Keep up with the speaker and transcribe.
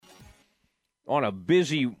on a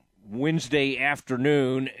busy Wednesday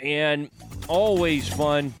afternoon, and always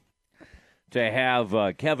fun to have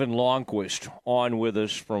Kevin Lonnquist on with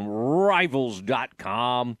us from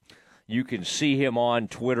Rivals.com. You can see him on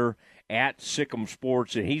Twitter at Sikkim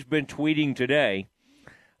Sports, and he's been tweeting today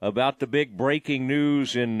about the big breaking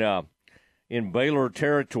news in Baylor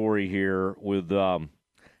territory here. With I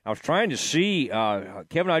was trying to see,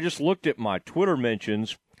 Kevin, I just looked at my Twitter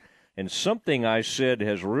mentions, and something I said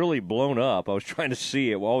has really blown up. I was trying to see.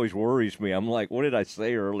 It always worries me. I'm like, what did I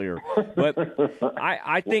say earlier? But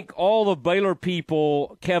I think all the Baylor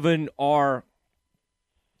people, Kevin, are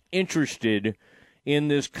interested in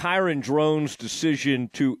this Kyron Drones decision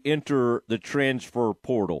to enter the transfer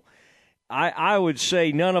portal. I would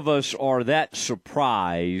say none of us are that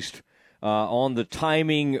surprised on the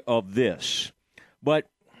timing of this. But,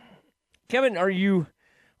 Kevin,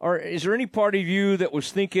 is there any part of you that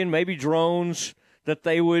was thinking maybe Drones, that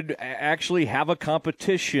they would actually have a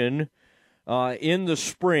competition in the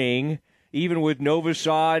spring, even with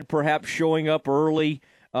Novosad perhaps showing up early?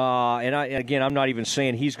 I'm not even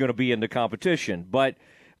saying he's going to be in the competition, but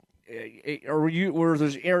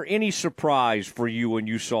was there any surprise for you when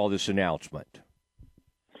you saw this announcement?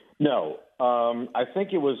 No. I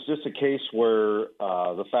think it was just a case where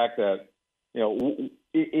the fact that,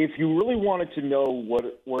 if you really wanted to know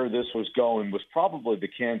where this was going, was probably the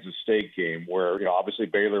Kansas State game, where, obviously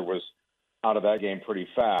Baylor was out of that game pretty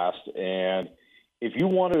fast. And if you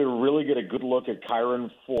wanted to really get a good look at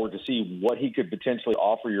Kyron to see what he could potentially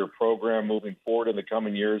offer your program moving forward in the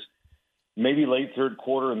coming years, maybe late third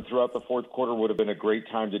quarter and throughout the fourth quarter would have been a great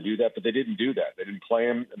time to do that, but they didn't do that. They didn't play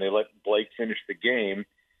him, and they let Blake finish the game.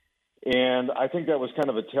 And I think that was kind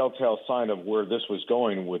of a telltale sign of where this was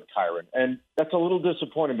going with Kyron. And that's a little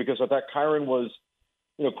disappointing because I thought Kyron was,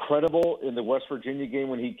 credible in the West Virginia game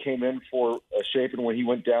when he came in for Shapen when he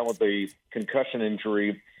went down with a concussion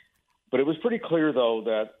injury. But it was pretty clear, though,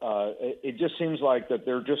 that it just seems like that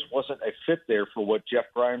there just wasn't a fit there for what Jeff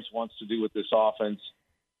Grimes wants to do with this offense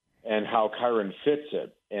and how Kyron fits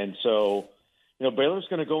it. And so, Baylor's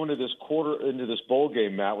going to go into this bowl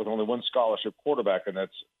game, Matt, with only one scholarship quarterback, and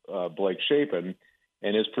that's Blake Shapen.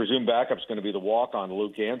 And his presumed backup's going to be the walk-on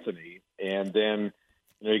Luke Anthony. And then,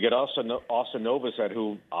 you get Austin Novosad,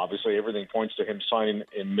 who obviously everything points to him signing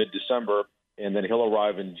in mid-December, and then he'll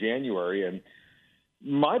arrive in January. And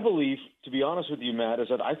my belief, to be honest with you, Matt, is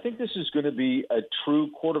that I think this is going to be a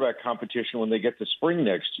true quarterback competition when they get to spring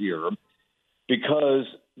next year, because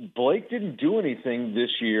Blake didn't do anything this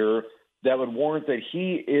year that would warrant that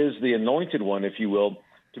he is the anointed one, if you will,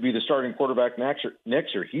 to be the starting quarterback next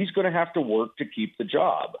year. He's going to have to work to keep the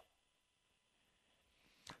job.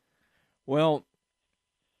 Well,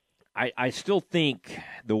 I still think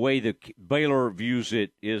the way that Baylor views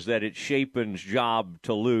it is that it's Shapen's job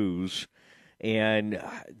to lose. And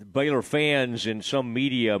Baylor fans in some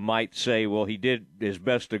media might say, well, he did his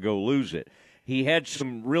best to go lose it. He had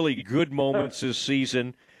some really good moments this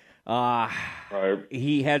season. Right.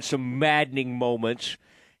 He had some maddening moments.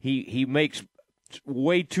 He makes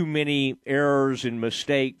way too many errors and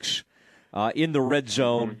mistakes in the red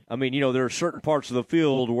zone. I mean, there are certain parts of the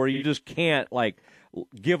field where you just can't,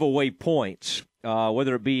 give away points,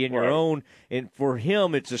 whether it be in your own. And for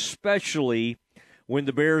him, it's especially when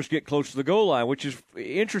the Bears get close to the goal line, which is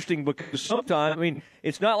interesting because sometimes,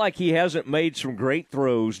 it's not like he hasn't made some great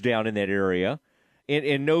throws down in that area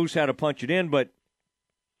and knows how to punch it in, but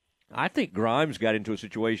I think Grimes got into a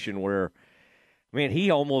situation where, he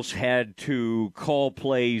almost had to call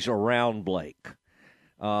plays around Blake.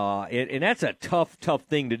 And that's a tough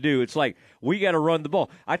thing to do. It's like, we got to run the ball.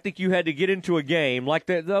 I think you had to get into a game, like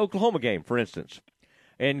the Oklahoma game, for instance,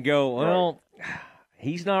 and go, well,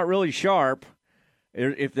 he's not really sharp.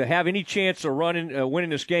 If they have any chance of winning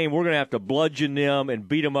this game, we're going to have to bludgeon them and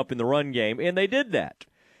beat them up in the run game. And they did that.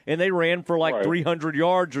 And they ran for 300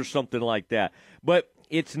 yards or something like that. But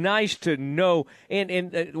it's nice to know.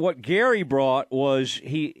 And what Gary brought was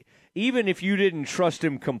even if you didn't trust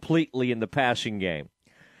him completely in the passing game,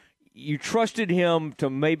 you trusted him to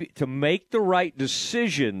make the right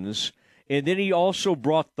decisions, and then he also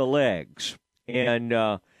brought the legs. And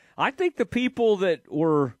I think the people that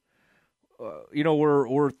were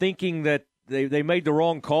thinking that they made the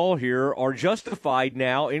wrong call here are justified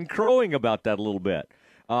now in crowing about that a little bit.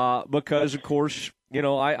 Because, of course,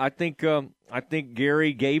 I think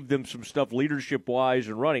Gary gave them some stuff leadership-wise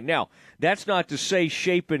and running. Now, that's not to say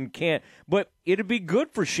Shapen can't, but it'd be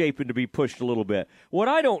good for Shapen to be pushed a little bit. What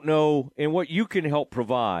I don't know and what you can help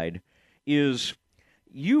provide is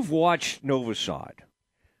you've watched Novosad.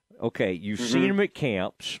 Okay, you've seen him at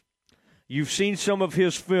camps. You've seen some of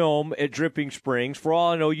his film at Dripping Springs. For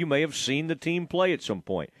all I know, you may have seen the team play at some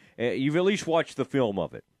point. You've at least watched the film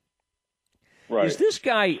of it. Right. Is this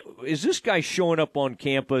guy showing up on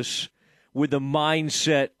campus with the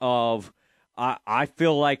mindset of I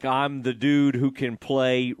feel like I'm the dude who can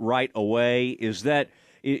play right away? Is that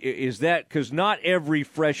because not every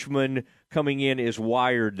freshman coming in is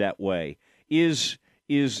wired that way? Do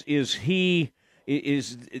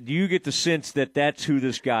you get the sense that that's who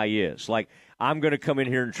this guy is? Like, I'm going to come in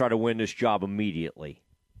here and try to win this job immediately.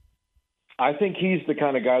 I think he's the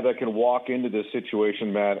kind of guy that can walk into this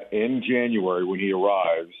situation, Matt, in January when he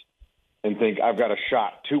arrives and think, I've got a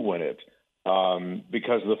shot to win it,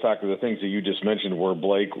 because of the fact of the things that you just mentioned where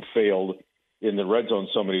Blake failed in the red zone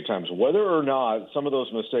so many times. Whether or not some of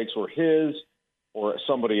those mistakes were his or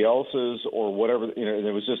somebody else's or whatever,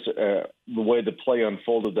 it was just the way the play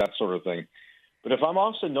unfolded, that sort of thing. But if I'm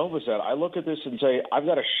Austin Novosad, I look at this and say, I've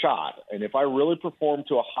got a shot. And if I really perform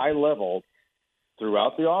to a high level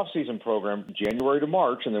throughout the offseason program, January to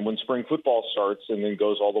March, and then when spring football starts and then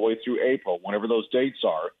goes all the way through April, whenever those dates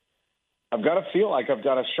are, I've got to feel like I've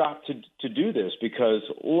got a shot to do this because,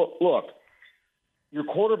 look, your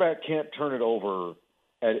quarterback can't turn it over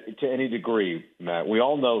to any degree, Matt. We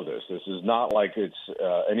all know this. This is not like it's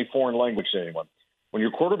any foreign language to anyone. When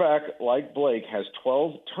your quarterback, like Blake, has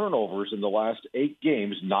 12 turnovers in the last 8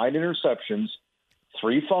 games, 9 interceptions,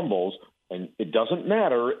 3 fumbles, and it doesn't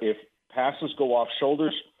matter if passes go off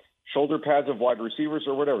shoulder pads of wide receivers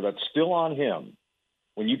or whatever, that's still on him.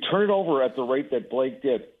 When you turn it over at the rate that Blake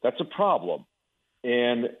did, that's a problem.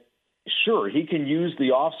 And sure, he can use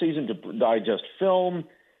the offseason to digest film,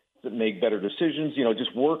 to make better decisions,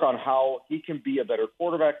 just work on how he can be a better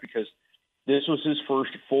quarterback because this was his first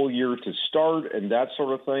full year to start and that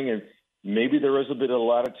sort of thing. And maybe there is a bit of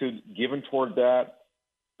latitude given toward that.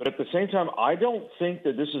 But at the same time, I don't think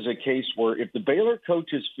that this is a case where if the Baylor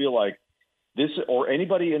coaches feel like this or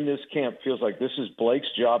anybody in this camp feels like this is Blake's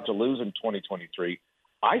job to lose in 2023,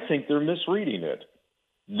 I think they're misreading it.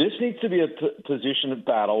 This needs to be a position of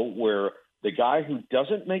battle where the guy who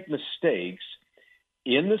doesn't make mistakes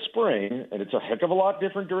in the spring, and it's a heck of a lot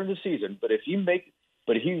different during the season, but if he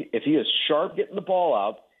is sharp getting the ball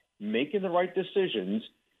out, making the right decisions,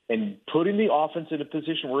 and putting the offense in a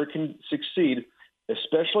position where it can succeed,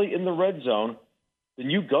 especially in the red zone, then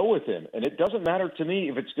you go with him. And it doesn't matter to me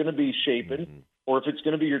if it's going to be Shapen or if it's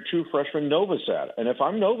going to be your true freshman Novosad. And if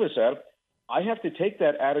I'm Novosad, I have to take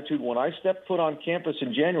that attitude when I step foot on campus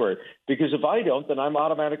in January, because if I don't, then I'm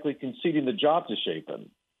automatically conceding the job to Shapen.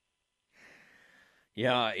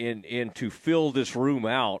 Yeah, and to fill this room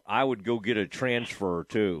out, I would go get a transfer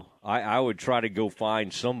too. I would try to go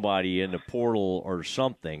find somebody in the portal or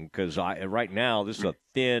something because right now this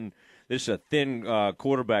is a thin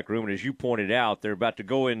quarterback room, and as you pointed out, they're about to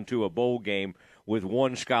go into a bowl game with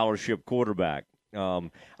one scholarship quarterback.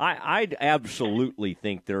 I absolutely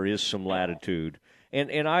think there is some latitude,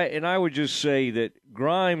 and I would just say that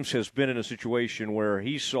Grimes has been in a situation where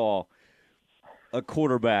he saw a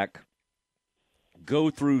quarterback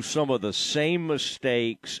go through some of the same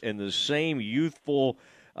mistakes and the same youthful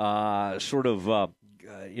that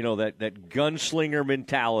gunslinger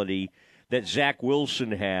mentality that Zach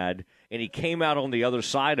Wilson had, and he came out on the other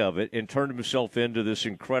side of it and turned himself into this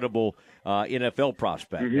incredible NFL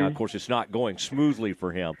prospect. Now, of course, it's not going smoothly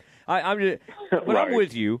for him. I'm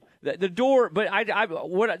with you.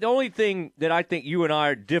 The only thing that I think you and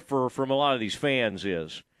I differ from a lot of these fans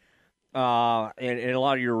is, and a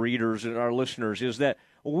lot of your readers and our listeners, is that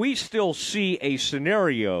we still see a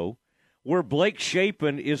scenario where Blake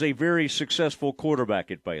Shapen is a very successful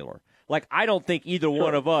quarterback at Baylor. Like, I don't think either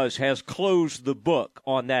one of us has closed the book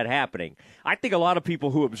on that happening. I think a lot of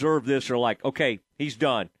people who observe this are like, okay, he's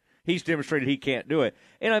done. He's demonstrated he can't do it.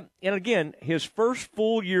 And again, his first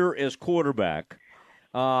full year as quarterback,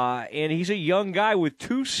 and he's a young guy with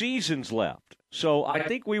 2 seasons left. So I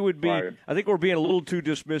think we would be. Right. I think we're being a little too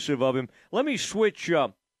dismissive of him. Let me switch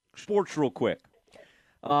sports real quick,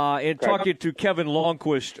 and talk to Kevin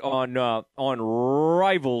Lonnquist on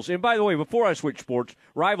Rivals. And by the way, before I switch sports,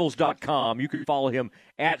 Rivals.com. You can follow him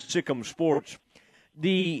at Sikkim Sports.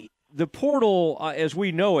 The portal, as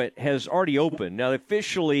we know it, has already opened. Now,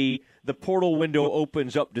 officially, the portal window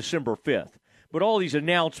opens up December 5th. But all these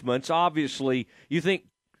announcements, obviously, you think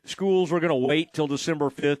schools are going to wait till December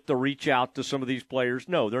 5th to reach out to some of these players?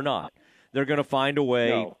 No, they're not. They're going to find a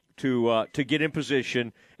way to get in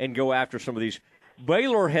position and go after some of these.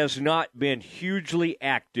 Baylor has not been hugely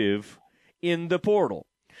active in the portal.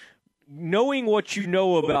 Knowing what you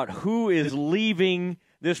know about who is leaving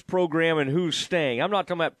this program and who's staying, I'm not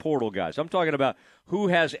talking about portal guys. I'm talking about who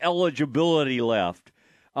has eligibility left.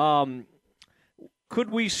 could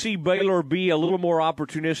we see Baylor be a little more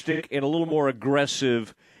opportunistic and a little more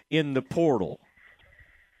aggressive in the portal?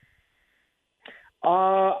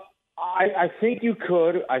 I think you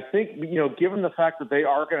could. I think, given the fact that they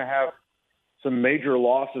are going to have some major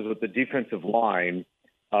losses with the defensive line,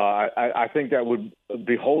 I think that would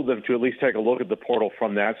behold them to at least take a look at the portal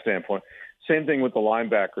from that standpoint. Same thing with the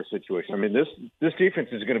linebacker situation. I mean, this defense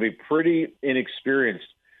is going to be pretty inexperienced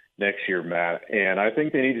next year, Matt, and I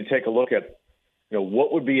think they need to take a look at,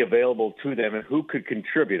 what would be available to them and who could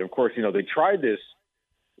contribute. Of course, they tried this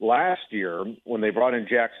last year when they brought in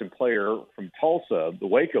Jackson Player from Tulsa, the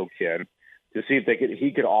Waco kid, to see if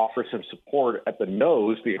he could offer some support at the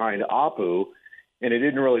nose behind Apu, and it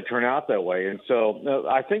didn't really turn out that way. And so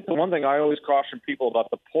I think the one thing I always caution people about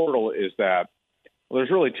the portal is that,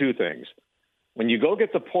 there's really two things. When you go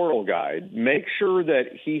get the portal guy, make sure that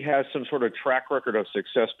he has some sort of track record of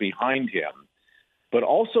success behind him, but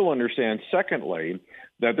also understand, secondly,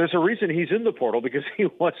 that there's a reason he's in the portal because he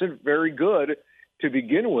wasn't very good to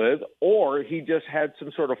begin with, or he just had some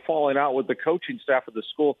sort of falling out with the coaching staff of the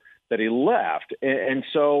school that he left. And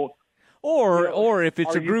so, or if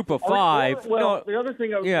it's a group of five. The other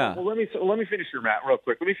thing, let me finish here, Matt, real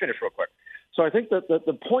quick. So I think that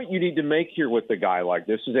the point you need to make here with a guy like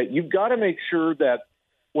this is that you've got to make sure that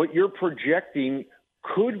what you're projecting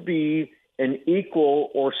could be an equal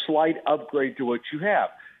or slight upgrade to what you have.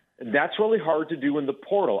 That's really hard to do in the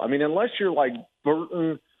portal. I mean, unless you're like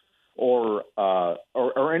Burton or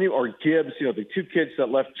Gibbs, the two kids that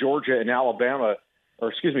left Georgia and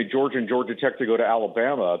Georgia Tech to go to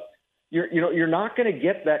Alabama, you're not going to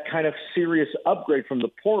get that kind of serious upgrade from the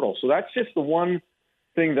portal. So that's just the one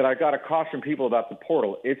thing that I got to caution people about the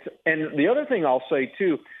portal. And the other thing I'll say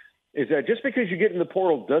too is that just because you get in the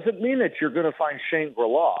portal doesn't mean that you're going to find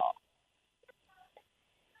Shangri-La.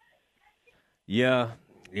 Yeah.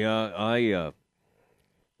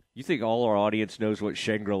 You think all our audience knows what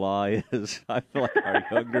Shangri-La is? I feel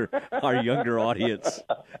like our younger audience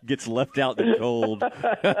gets left out in the cold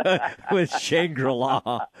with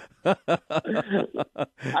Shangri-La. I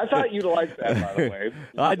thought you'd like that, by the way.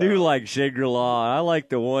 I do like Shangri-La. I like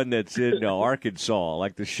the one that's in Arkansas,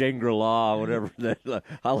 like the Shangri-La, whatever.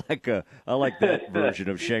 I like that version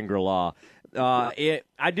of Shangri-La.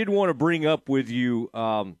 I did want to bring up with you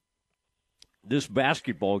this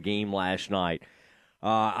basketball game last night.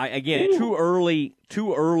 Too early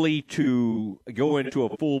to go into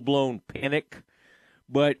a full-blown panic,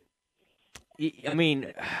 but I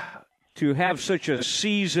mean, to have such a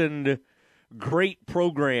seasoned, great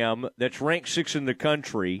program that's ranked 6th in the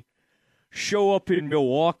country show up in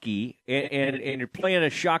Milwaukee and you're playing a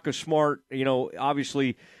Shaka Smart,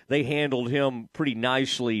 obviously they handled him pretty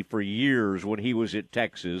nicely for years when he was at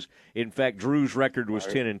Texas. In fact, Drew's record was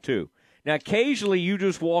 10-2. Now, occasionally you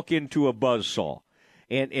just walk into a buzzsaw.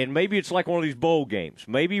 And maybe it's like one of these bowl games.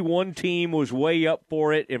 Maybe one team was way up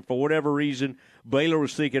for it, and for whatever reason, Baylor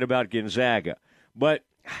was thinking about Gonzaga. But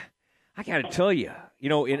I got to tell you,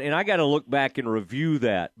 and I got to look back and review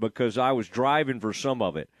that because I was driving for some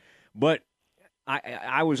of it. But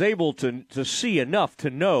I was able to see enough to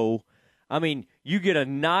know, I mean, you get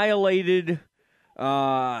annihilated.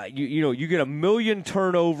 You get 1 million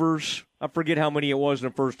turnovers. I forget how many it was in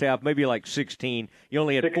the first half, maybe like 16. You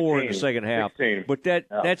only had 4 in the second half. 16. But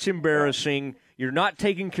that's embarrassing. You're not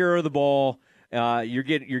taking care of the ball. You're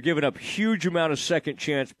giving up huge amount of second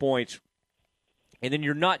chance points, and then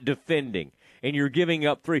you're not defending, and you're giving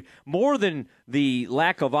up 3. More than the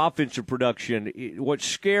lack of offensive production, what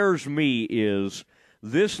scares me is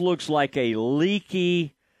this looks like a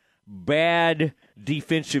leaky, bad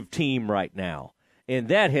defensive team right now. And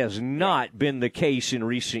that has not been the case in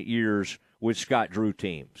recent years with Scott Drew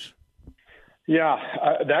teams. Yeah,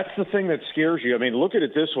 that's the thing that scares you. I mean, look at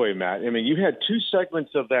it this way, Matt. I mean, you had 2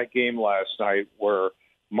 segments of that game last night where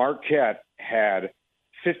Marquette had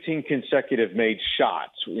 15 consecutive made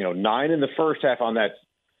shots, 9 in the first half on that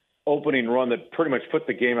opening run that pretty much put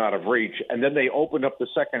the game out of reach. And then they opened up the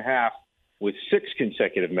second half with 6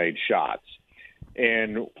 consecutive made shots.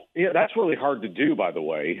 And that's really hard to do, by the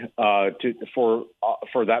way, for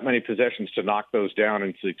that many possessions to knock those down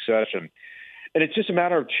in succession. And it's just a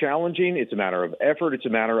matter of challenging. It's a matter of effort. It's a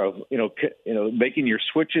matter of making your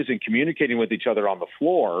switches and communicating with each other on the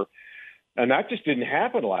floor. And that just didn't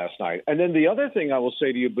happen last night. And then the other thing I will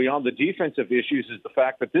say to you beyond the defensive issues is the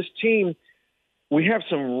fact that this team, we have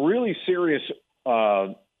some really serious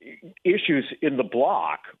issues in the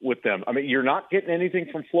block with them. I mean, you're not getting anything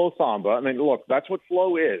from Flo Thamba. I mean, look, that's what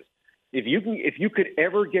Flo is. If you could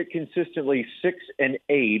ever get consistently 6 and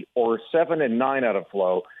 8 or 7 and 9 out of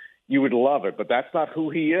Flo, you would love it. But that's not who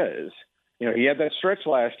he is. he had that stretch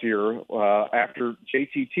last year after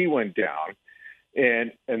JTT went down,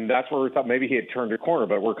 and that's where we thought maybe he had turned a corner,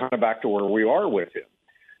 but we're kind of back to where we are with him.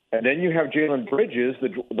 And then you have Jalen Bridges,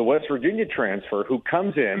 the West Virginia transfer, who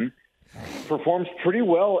comes in, performs pretty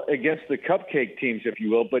well against the cupcake teams, if you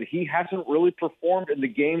will, but he hasn't really performed in the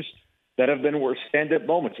games that have been where stand-up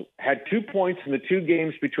moments. Had 2 points in the 2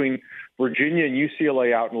 games between Virginia and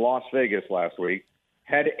UCLA out in Las Vegas last week.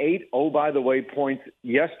 Had 8, by the way, points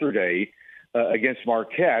yesterday against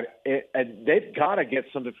Marquette. And they've got to get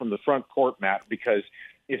something from the front court, Matt, because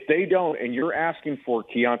if they don't, and you're asking for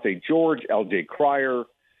Keontae George, L.J. Cryer,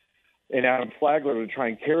 and Adam Flagler to try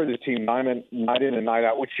and carry the team night in and night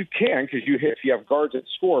out, which you can because if you have guards that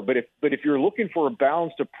score. But if you're looking for a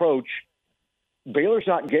balanced approach, Baylor's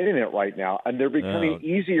not getting it right now, and they're becoming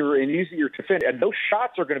easier and easier to defend. And those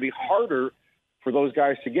shots are going to be harder for those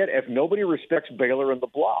guys to get if nobody respects Baylor in the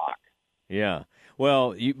block. Yeah.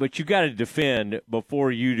 Well, but you got to defend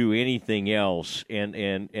before you do anything else,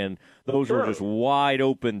 and those were just wide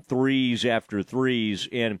open threes after threes.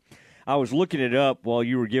 And I was looking it up while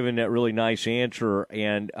you were giving that really nice answer,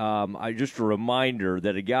 and just a reminder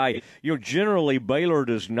that a guy, generally Baylor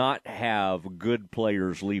does not have good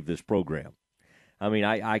players leave this program. I mean,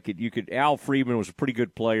 Al Friedman was a pretty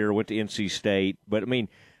good player, went to NC State, but I mean,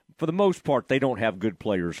 for the most part, they don't have good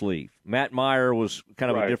players leave. Matt Meyer was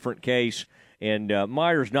kind of a different case, and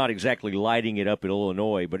Meyer's not exactly lighting it up at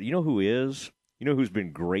Illinois, but you know who is? You know who's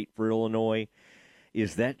been great for Illinois?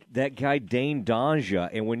 Is that guy Dane Donja.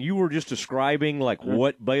 And when you were just describing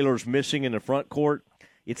what Baylor's missing in the front court,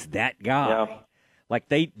 it's that guy. Yeah. Like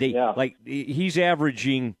like he's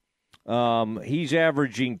averaging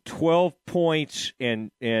 12 points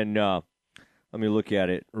and let me look at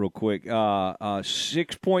it real quick.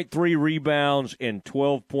 6.3 rebounds and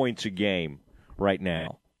 12 points a game right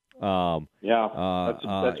now.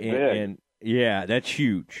 That's big. And yeah, that's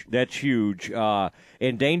huge. That's huge.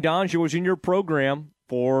 And Dane Donja was in your program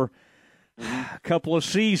for a couple of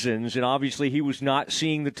seasons, and obviously he was not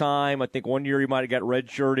seeing the time. I think one year he might have got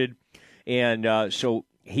redshirted, and so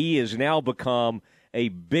he has now become a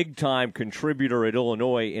big-time contributor at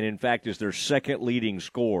Illinois, and in fact is their second leading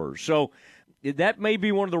scorer. So that may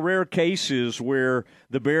be one of the rare cases where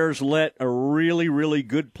the Bears let a really, really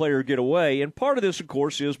good player get away, and part of this, of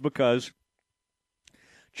course, is because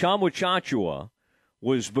Tchamwa Tchatchoua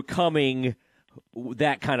was becoming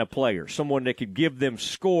that kind of player, someone that could give them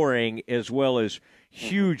scoring as well as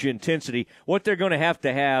huge intensity. What they're going to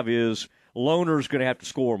have is Lohner's going to have to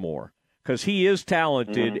score more because he is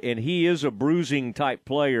talented and he is a bruising type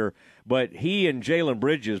player, but he and Jalen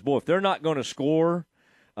Bridges, boy, if they're not going to score,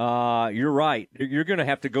 you're right. You're going to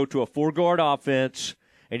have to go to a four-guard offense,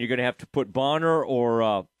 and you're going to have to put Bonner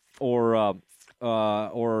or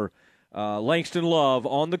Langston Love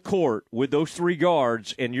on the court with those 3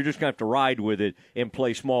 guards, and you're just going to have to ride with it and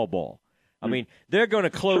play small ball. I mean, they're going to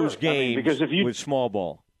close games with small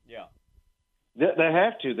ball. Yeah. They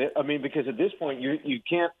have to. Because at this point, you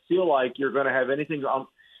can't feel like you're going to have anything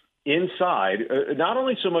inside, not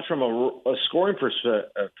only so much from a scoring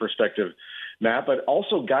perspective, Matt, but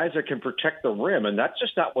also guys that can protect the rim, and that's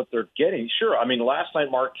just not what they're getting. Sure, last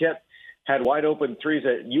night Marquette had wide open threes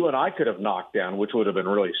that you and I could have knocked down, which would have been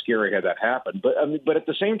really scary had that happened. But at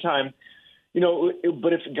the same time,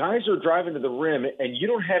 but if guys are driving to the rim and you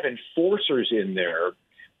don't have enforcers in there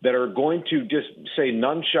that are going to just say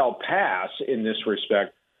none shall pass in this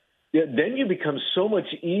respect, then you become so much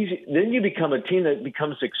easy. Then you become a team that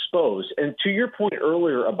becomes exposed. And to your point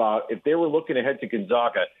earlier about if they were looking ahead to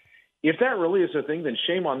Gonzaga, if that really is a thing, then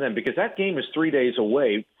shame on them, because that game is 3 days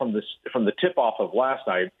away from the tip-off of last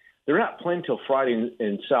night. They're not playing till Friday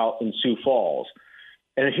in Sioux Falls.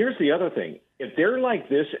 And here's the other thing. If they're like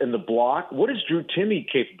this in the block, what is Drew Timme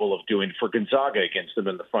capable of doing for Gonzaga against them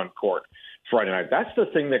in the front court Friday night? That's the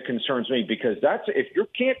thing that concerns me, because if you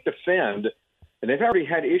can't defend, and they've already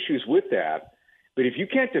had issues with that, but if you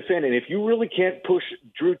can't defend and if you really can't push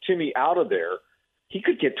Drew Timme out of there, he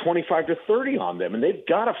could get 25 to 30 on them, and they've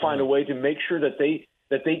got to find a way to make sure that they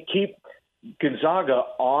keep Gonzaga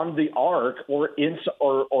on the arc or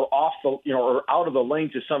off the or out of the lane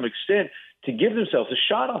to some extent to give themselves a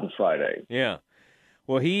shot on Friday. Yeah,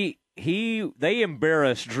 well, they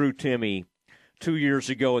embarrassed Drew Timme 2 years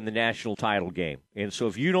ago in the national title game, and so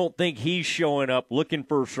if you don't think he's showing up looking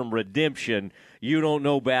for some redemption, you don't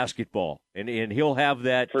know basketball. And he'll have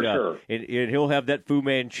that for sure. And he'll have that Fu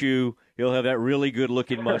Manchu. He'll have that really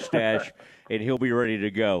good-looking mustache, and he'll be ready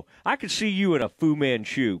to go. I could see you in a Fu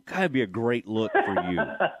Manchu. That'd be a great look for you.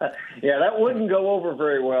 Yeah, that wouldn't go over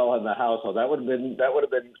very well in the household. That would have been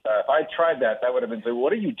if I tried that would have been,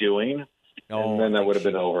 what are you doing? and then that would have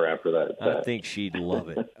been over after that. I think she'd love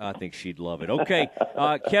it. Okay,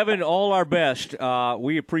 Kevin, all our best.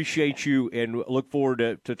 We appreciate you and look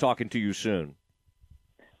forward to talking to you soon.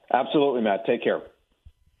 Absolutely, Matt. Take care.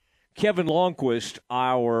 Kevin Lonnquist,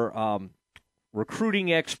 our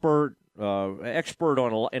recruiting expert, in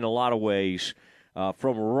a lot of ways,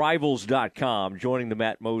 from Rivals.com, joining the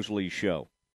Matt Mosley Show.